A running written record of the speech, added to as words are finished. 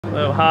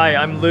Hello, hi,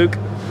 I'm Luke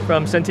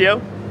from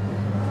Sentio.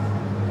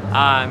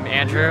 I'm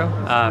Andrew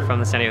from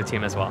the Sentio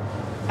team as well.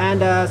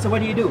 And so what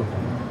do you do?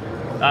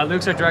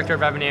 Luke's our Director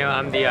of Revenue.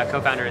 I'm the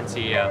co-founder and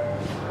CEO.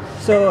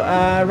 So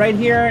right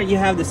here you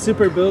have the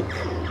Superbook,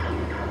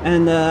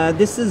 and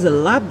this is a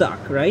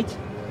Lapdock, right?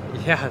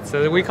 Yeah,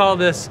 so we call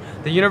this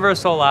the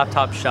universal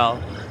laptop shell.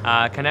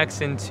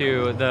 Connects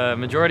into the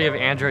majority of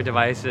Android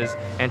devices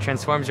and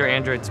transforms your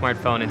Android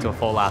smartphone into a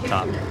full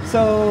laptop.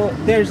 So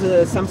there's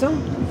a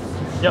Samsung?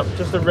 Yep,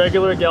 just a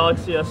regular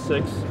Galaxy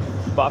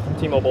S6 bought from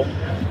T-Mobile.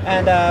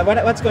 And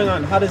what's going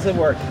on? How does it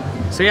work?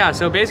 So yeah,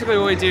 so basically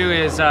what we do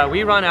is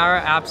we run our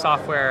app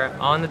software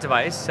on the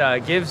device,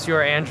 gives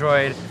your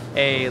Android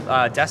a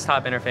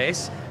desktop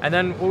interface, and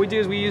then what we do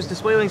is we use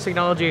DisplayLink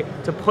technology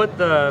to put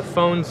the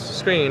phone's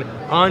screen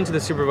onto the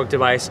Superbook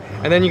device,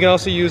 and then you can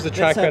also use the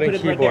trackpad and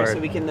keyboard. Right there so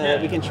we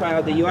can try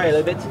out the UI a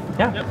little bit.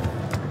 Yeah. Yep.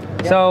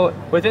 So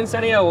within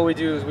Sentio, what we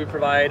do is we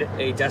provide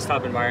a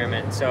desktop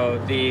environment. So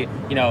the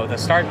the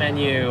start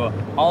menu,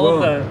 all of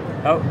the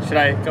should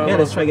I go? Yeah,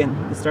 let's try again.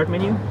 The start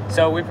menu.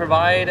 So we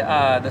provide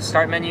the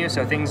start menu,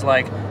 so things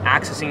like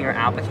accessing your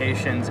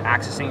applications,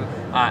 accessing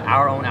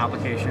our own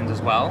applications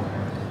as well.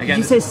 Again,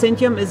 did you say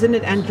Sentium? Isn't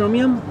it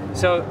Andromium?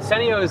 So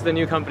Sentio is the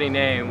new company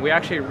name. We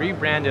actually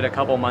rebranded a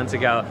couple months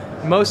ago,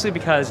 mostly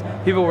because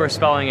people were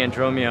spelling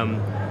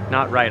Andromium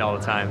not right all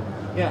the time.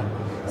 Yeah.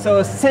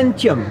 So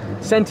Sentium.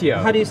 Sentio.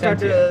 How do you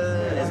start?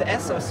 Is it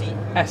S or C?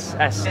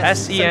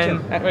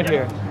 S-E-N, right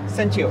here.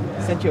 Sentio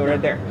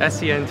right there.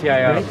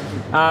 S-E-N-T-I-O.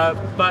 Right.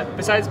 But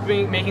besides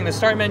making the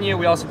start menu,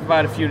 we also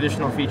provide a few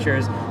additional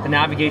features: the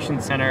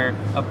navigation center,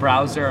 a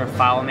browser, a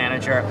file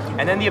manager,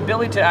 and then the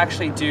ability to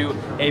actually do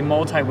a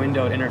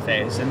multi-windowed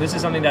interface. And this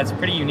is something that's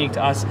pretty unique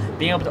to us,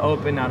 being able to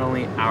open not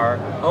only our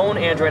own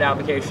Android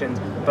applications,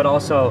 but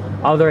also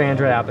other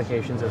Android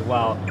applications as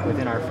well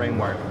within our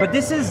framework. But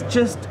this is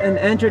just an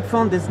Android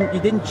phone. You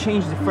didn't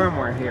change the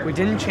firmware here. We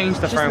didn't change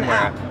the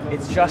firmware.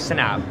 It's just an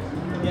app.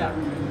 Yeah.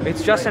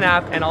 It's just an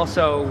app, and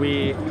also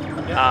it's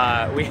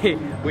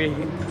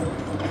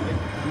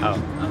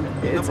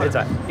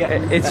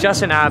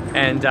just an app,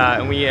 and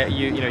we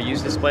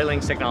use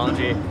DisplayLink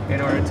technology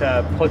in order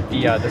to put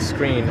the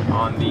screen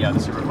on the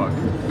Superbook.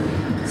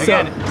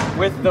 Again,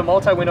 with the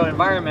multi-window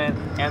environment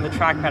and the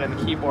trackpad and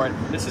the keyboard,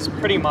 this is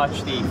pretty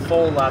much the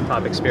full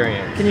laptop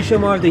experience. Can you show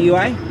more of the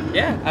UI?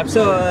 Yeah,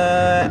 absolutely.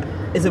 So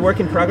is it work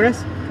in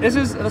progress?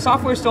 The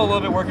software is still a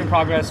little bit work in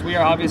progress. We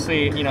are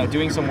obviously,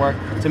 doing some work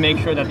to make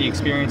sure that the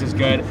experience is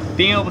good.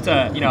 Being able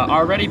to,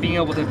 already being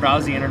able to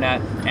browse the internet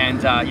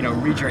and,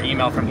 read your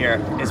email from here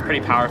is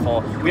pretty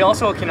powerful. We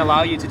also can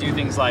allow you to do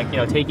things like,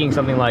 taking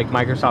something like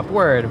Microsoft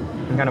Word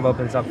and kind of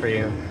opens up for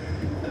you.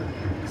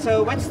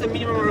 So what's the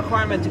minimum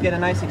requirement to get a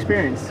nice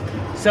experience?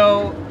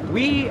 So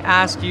we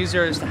ask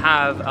users to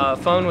have a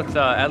phone with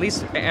at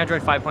least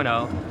Android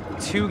 5.0,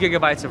 2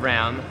 gigabytes of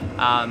RAM,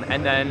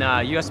 and then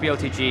USB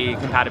OTG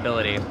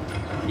compatibility.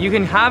 You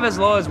can have as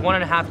low as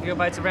 1.5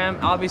 gigabytes of RAM.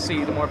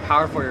 Obviously, the more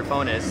powerful your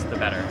phone is, the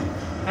better.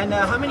 And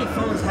how many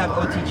phones have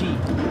OTG?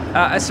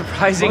 A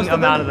surprising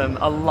amount of them.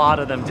 A lot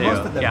of them do.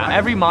 Most of them, yeah, right?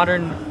 Every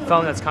modern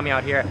phone that's coming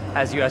out here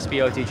has USB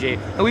OTG.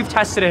 And we've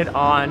tested it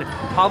on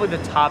probably the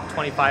top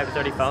 25 to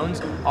 30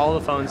 phones. All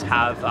the phones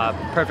have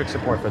perfect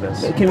support for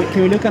this. Can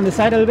we look on the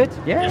side a little bit?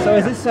 Yeah. So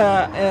is this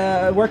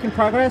work in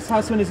progress?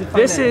 How soon is it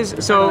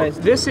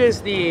finalized?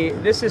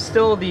 This is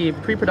still the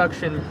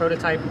pre-production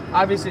prototype.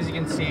 Obviously, as you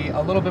can see,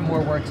 a little bit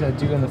more work to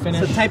do in the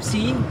finish. So Type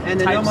C and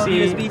the normal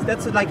USB.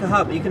 That's like a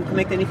hub. You can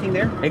connect anything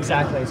there.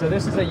 Exactly. So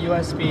this is a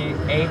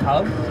USB-A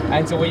hub,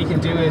 and so what you can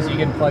do is you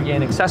can plug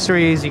in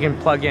accessories, you can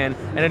plug in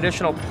an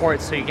additional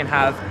port, so you can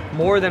have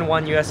more than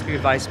one USB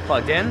device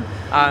plugged in.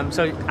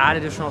 So add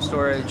additional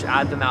storage,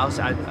 add the mouse,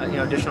 add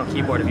additional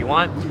keyboard if you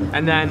want,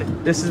 and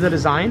then this is the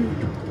design.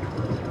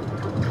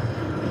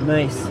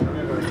 Nice.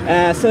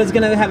 So it's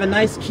gonna have a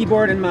nice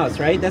keyboard and mouse,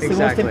 right? That's the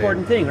most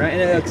important thing, right?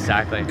 And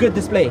exactly. Good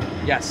display.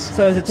 Yes.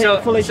 So is it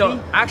full HD? So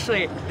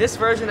actually, this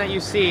version that you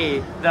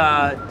see,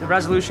 the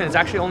resolution is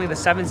actually only the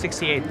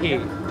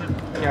 768p.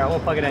 Here, we'll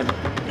plug it in.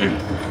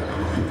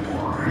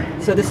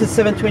 So this is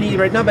 720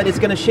 right now, but it's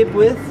gonna ship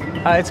with?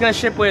 It's gonna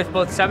ship with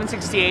both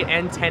 768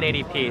 and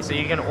 1080p. So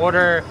you can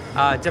order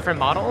different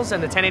models,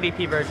 and the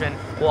 1080p version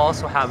will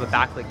also have a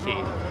backlit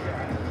key.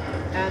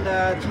 And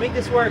to make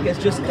this work, it's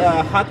just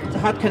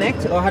hot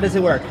connect, or how does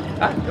it work?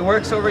 It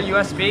works over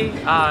USB.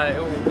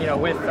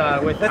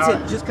 With that's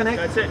it. Just connect.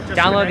 That's it. Just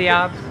download the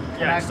app.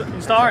 Yeah.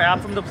 Install our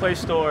app from the Play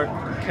Store.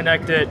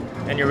 Connect it,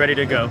 and you're ready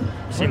to go.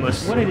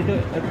 Seamless. What did it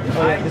do?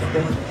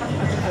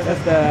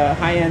 That's the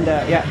high end.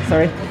 Yeah.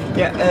 Sorry.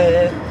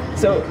 Yeah.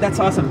 So that's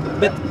awesome.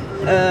 But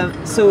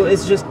so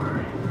it's just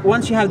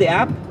once you have the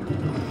app,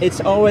 it's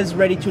always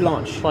ready to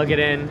launch. Plug it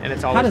in, and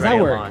it's always ready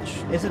to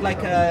launch. Is it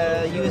like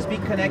a USB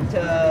Connect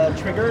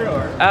trigger,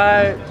 or?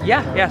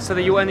 Yeah. So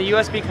when the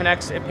USB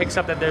connects, it picks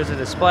up that there's a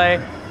display.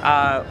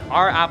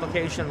 Our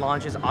application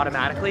launches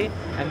automatically,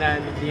 and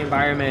then the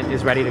environment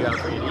is ready to go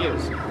for you to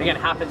use. Again,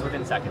 it happens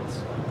within seconds.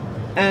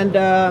 And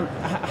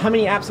how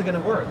many apps are going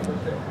to work?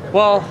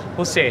 Well,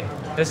 we'll see.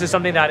 This is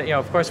something that,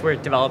 of course, we're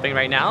developing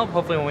right now.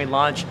 Hopefully when we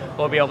launch,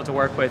 we'll be able to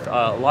work with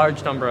a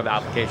large number of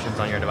applications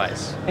on your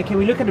device. And can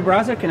we look at the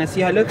browser? Can I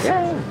see how it looks?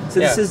 Yeah. So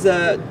this is,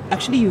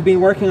 actually you've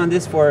been working on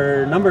this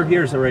for a number of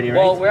years already, right?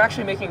 Well, we're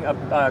actually making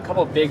a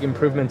couple of big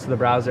improvements to the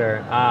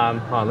browser.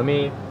 Hold on, let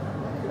me,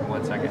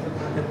 1 second.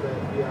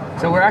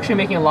 So we're actually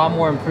making a lot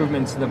more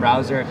improvements to the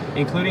browser,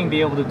 including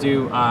be able to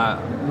do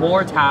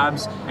more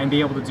tabs and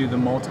be able to do the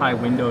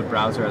multi-windowed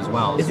browser as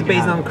well. Is it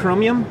based on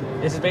Chromium?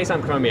 This is based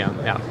on Chromium,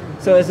 yeah.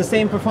 So it's the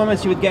same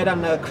performance you would get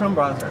on the Chrome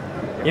browser?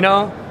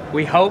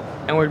 We hope,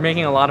 and we're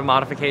making a lot of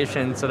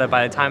modifications so that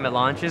by the time it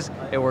launches,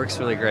 it works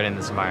really great in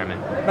this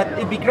environment. But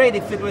it'd be great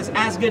if it was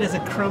as good as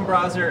a Chrome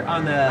browser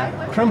on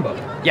a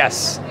Chromebook.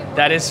 Yes,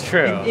 that is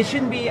true. It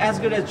shouldn't be as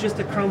good as just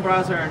a Chrome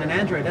browser on an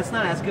Android. That's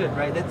not as good,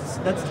 right? That's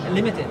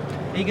limited.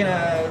 Are you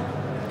gonna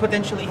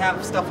potentially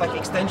have stuff like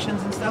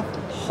extensions and stuff?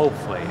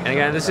 Hopefully. And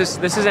again, this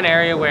is an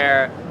area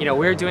where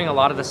we're doing a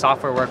lot of the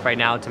software work right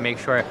now to make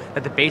sure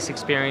that the base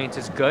experience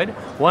is good.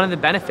 One of the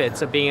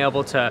benefits of being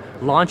able to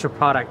launch a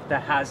product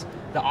that has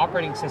the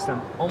operating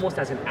system almost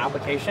as an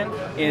application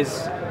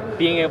is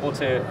being able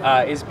to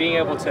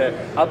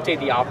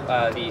update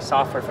the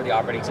software for the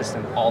operating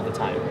system all the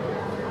time.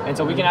 And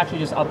so we can actually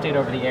just update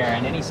over the air,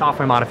 and any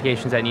software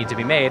modifications that need to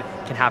be made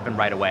can happen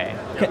right away.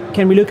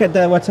 Can we look at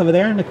what's over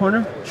there in the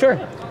corner? Sure.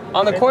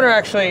 On the corner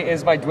actually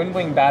is my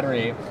dwindling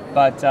battery,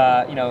 but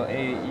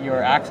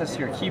your access to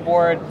your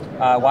keyboard,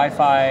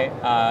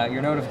 Wi-Fi,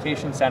 your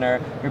notification center,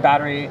 your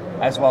battery,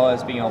 as well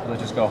as being able to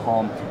just go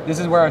home. This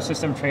is where our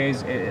system tray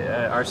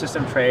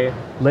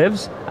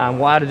lives.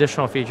 We'll add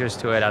additional features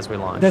to it as we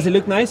launch. Does it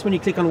look nice when you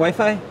click on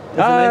Wi-Fi?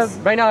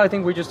 Right now, I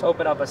think we just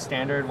open up a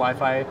standard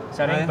Wi-Fi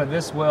setting, but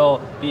this will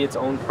be its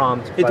own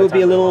prompt. It will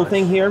be a little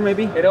thing here,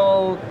 maybe?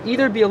 It'll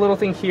either be a little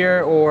thing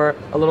here or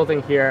a little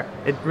thing here.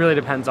 It really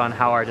depends on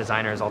how our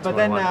designers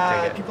ultimately want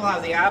to take it. People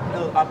have the app,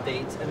 it'll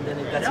update, and then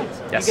that's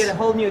it. Yes. You get a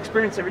whole new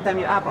experience every time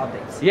your app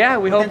updates. Yeah,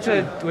 we hope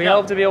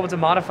to be able to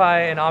modify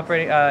and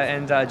operate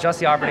and adjust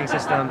the operating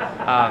system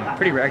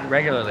pretty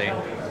regularly.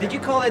 Did you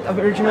call it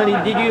originally?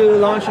 Did you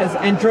launch as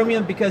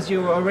Andromium because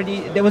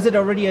was it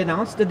already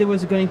announced that there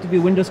was going to be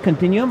Windows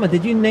Continuum, or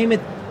did you name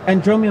it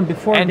Andromium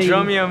before?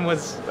 Andromium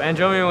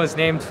was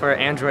named for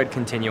Android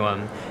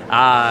Continuum,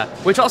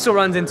 which also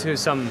runs into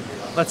some,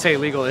 let's say,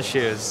 legal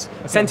issues.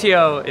 Okay.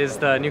 Sentio is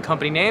the new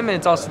company name, and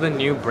it's also the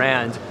new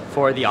brand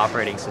for the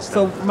operating system.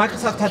 So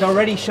Microsoft had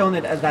already shown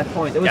it at that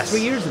point. It was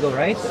 3 years ago,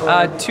 right?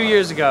 2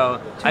 years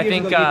ago. I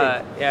think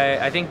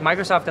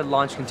Microsoft had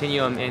launched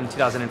Continuum in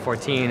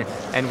 2014,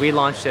 and we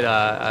launched it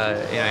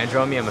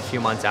Andromium a few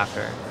months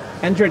after.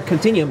 Android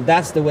Continuum,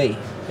 that's the way.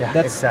 Yeah,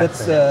 exactly.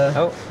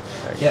 Sorry.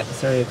 Yeah,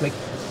 sorry, click.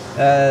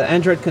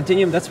 Android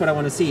Continuum, that's what I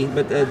want to see,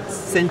 but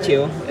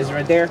Sentio is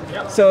right there.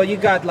 So you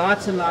got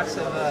lots and lots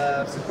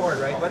of support,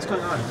 right? What's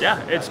going on?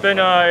 Yeah, it's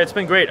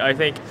been great. I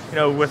think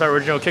with our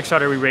original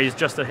Kickstarter, we raised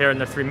just a hair in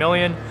the 3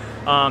 million.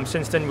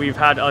 Since then, we've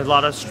had a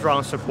lot of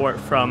strong support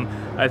from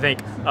I think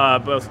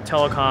both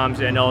telecoms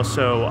and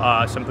also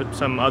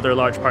some other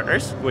large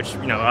partners, which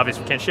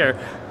obviously we can't share.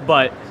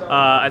 But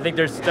I think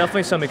there's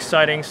definitely some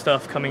exciting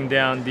stuff coming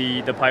down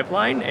the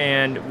pipeline,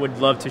 and would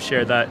love to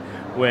share that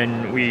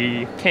when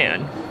we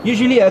can.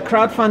 Usually a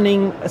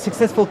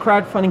successful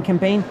crowdfunding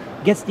campaign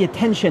gets the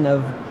attention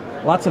of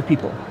lots of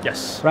people.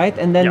 Yes. Right?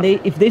 And then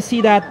if they see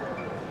that,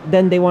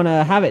 then they want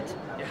to have it.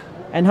 Yeah.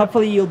 And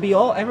hopefully you'll be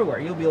everywhere.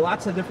 You'll be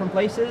lots of different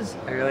places.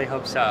 I really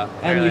hope so.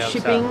 And you're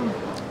shipping?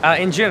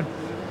 In June.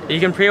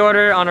 You can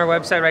pre-order on our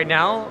website right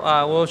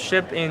now. We'll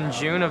ship in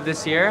June of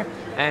this year,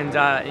 and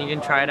you can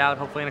try it out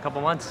hopefully in a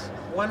couple months.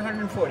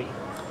 140.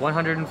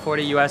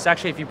 140 US.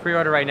 Actually, if you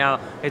pre-order right now,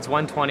 it's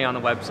 120 on the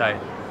website.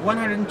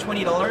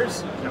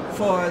 $120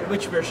 for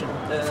which version?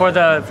 For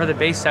the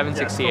base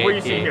 768. For what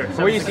you see here.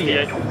 For what you see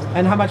here.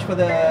 And how much for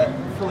the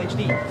Full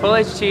HD? Full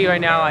HD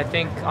right now, I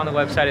think on the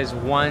website is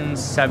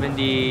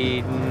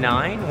 179,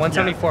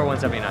 174,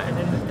 179.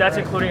 And that's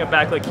including a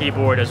backlit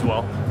keyboard as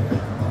well.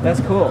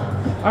 That's cool.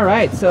 All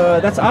right, so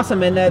that's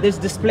awesome. And this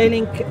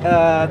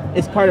DisplayLink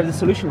is part of the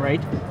solution,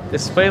 right?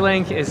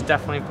 DisplayLink is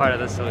definitely part of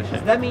the solution.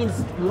 So that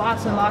means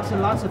lots and lots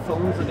and lots of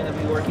phones are going to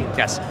be working.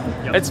 Yes.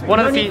 Yep. It's one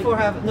of the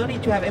no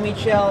need to have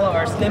MHL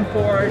or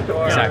SlimPort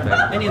or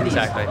any of these.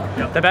 Exactly.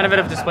 Yep. The benefit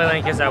of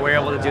DisplayLink is that we're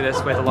able to do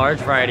this with a large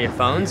variety of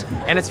phones,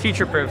 and it's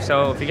future-proof.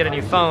 So if you get a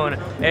new phone,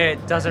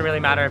 it doesn't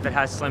really matter if it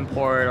has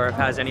SlimPort or if it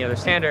has any other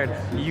standard.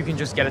 You can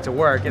just get it to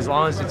work as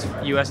long as it's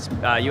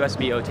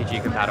USB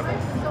OTG compatible.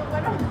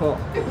 Cool.